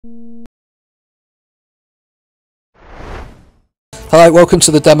Hi, welcome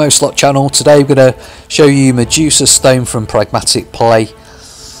to the demo slot channel. Today we're going to show you Medusa'S stone from Pragmatic Play.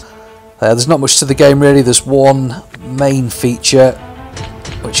 There's not much to the game really. There's one main feature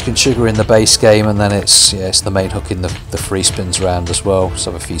which you can trigger in the base game, and then it's the main hook in the free spins round as well. Just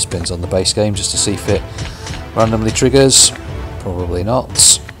have a few spins on the base game just to see if it randomly triggers. Probably not.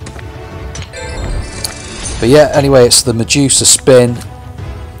 But yeah, anyway, it's the Medusa'S spin.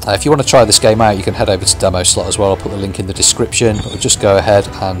 If you want to try this game out, you can head over to demo slot as well. I'll put the link in the description. But we'll just go ahead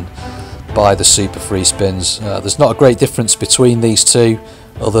and buy the super free spins. There's not a great difference between these two,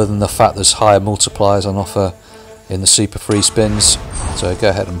 other than the fact there's higher multipliers on offer in the super free spins. So go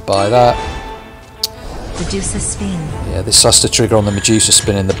ahead and buy that. Medusa'S spin. Yeah, this has to trigger on the Medusa'S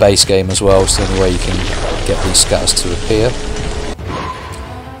spin in the base game as well. It's the only way you can get these scatters to appear.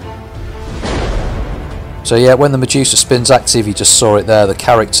 So yeah, when the Medusa'S spin's active, you just saw it there, the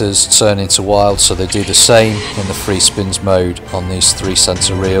characters turn into wild, so they do the same in the free spins mode on these 3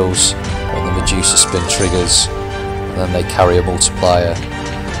 center reels when the Medusa'S spin triggers, and then they carry a multiplier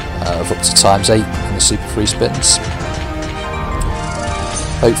of up to ×8 in the super free spins.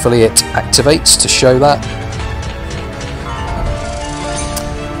 Hopefully it activates to show that.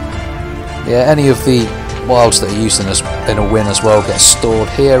 Yeah, any of the wilds that are used in a win as well get stored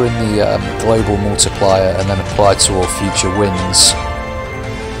here in the global multiplier and then applied to all future wins.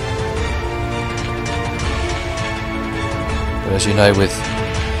 But as you know, with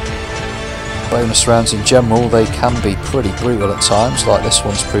bonus rounds in general, they can be pretty brutal at times, like this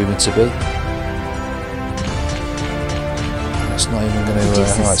one's proven to be. It's not even going to...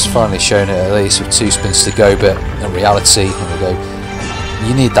 it's finally shown it at least with 2 spins to go, but in reality, here we go,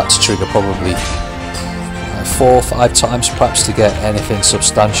 you need that to trigger probably 4 or 5 times perhaps to get anything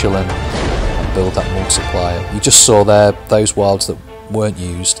substantial and build that multiplier. You just saw there those wilds that weren't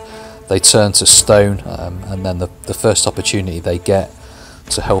used, they turn to stone, and then the first opportunity they get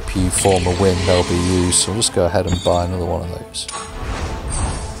to help you form a win, they'll be used. So we'll just go ahead and buy another one of those.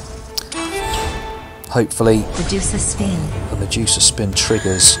 Hopefully the Medusa'S spin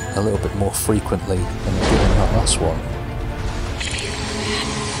triggers a little bit more frequently than it did in that last one.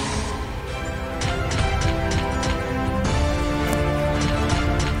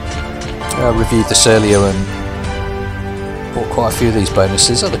 I reviewed this earlier and bought quite a few of these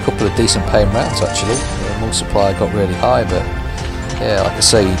bonuses. Had a couple of decent paying rounds actually. The multiplier got really high, but yeah, like I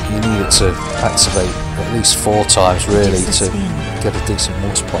say, you need it to activate at least 4 times really to get a decent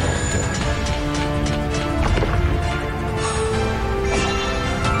multiplier.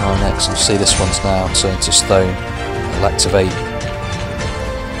 Next we'll see this one's now turned to stone. It'll activate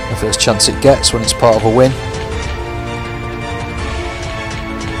the first chance it gets when it's part of a win.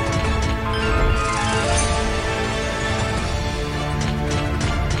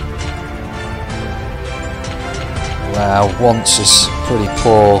 Wow, once is pretty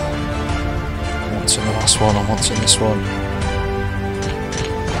poor. Once in the last one and once in this one.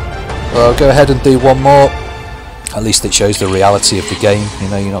 Well, I'll go ahead and do one more. At least it shows the reality of the game. You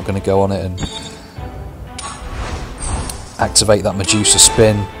know, you're not going to go on it and activate that Medusa'S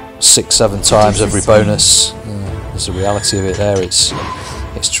spin 6-7 times every bonus. There's the reality of it there. It's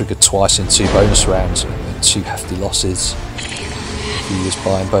triggered twice in 2 bonus rounds and 2 hefty losses. If you was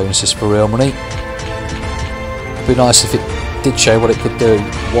buying bonuses for real money. It'd be nice if it did show what it could do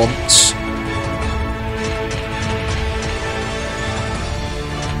once.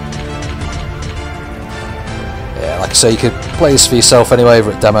 Yeah, like I say, you could play this for yourself anyway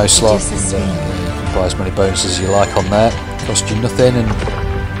over at demo slot, and you can buy as many bonuses as you like on there. Cost you nothing, and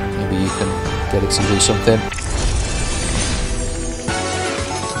maybe you can get it to do something.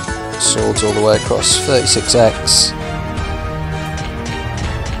 Swords all the way across, 36x.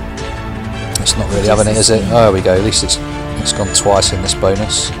 It's not really having it, is it? Oh, there we go. At least it's gone twice in this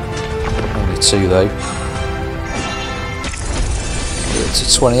bonus. Only 2 though. It's a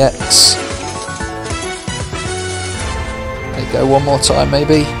 20x. There you go. One more time,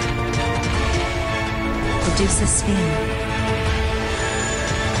 maybe. Medusa'S spin.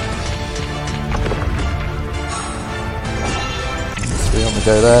 3 on the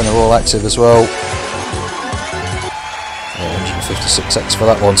go there, and they're all active as well. 156x for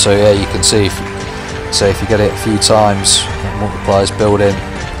that one, so yeah, you can see if you get it a few times, multipliers build in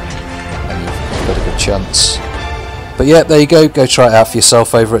and you've got a good chance. But yeah, there you go try it out for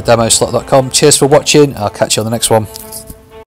yourself over at demoslot.com. Cheers for watching, I'll catch you on the next one.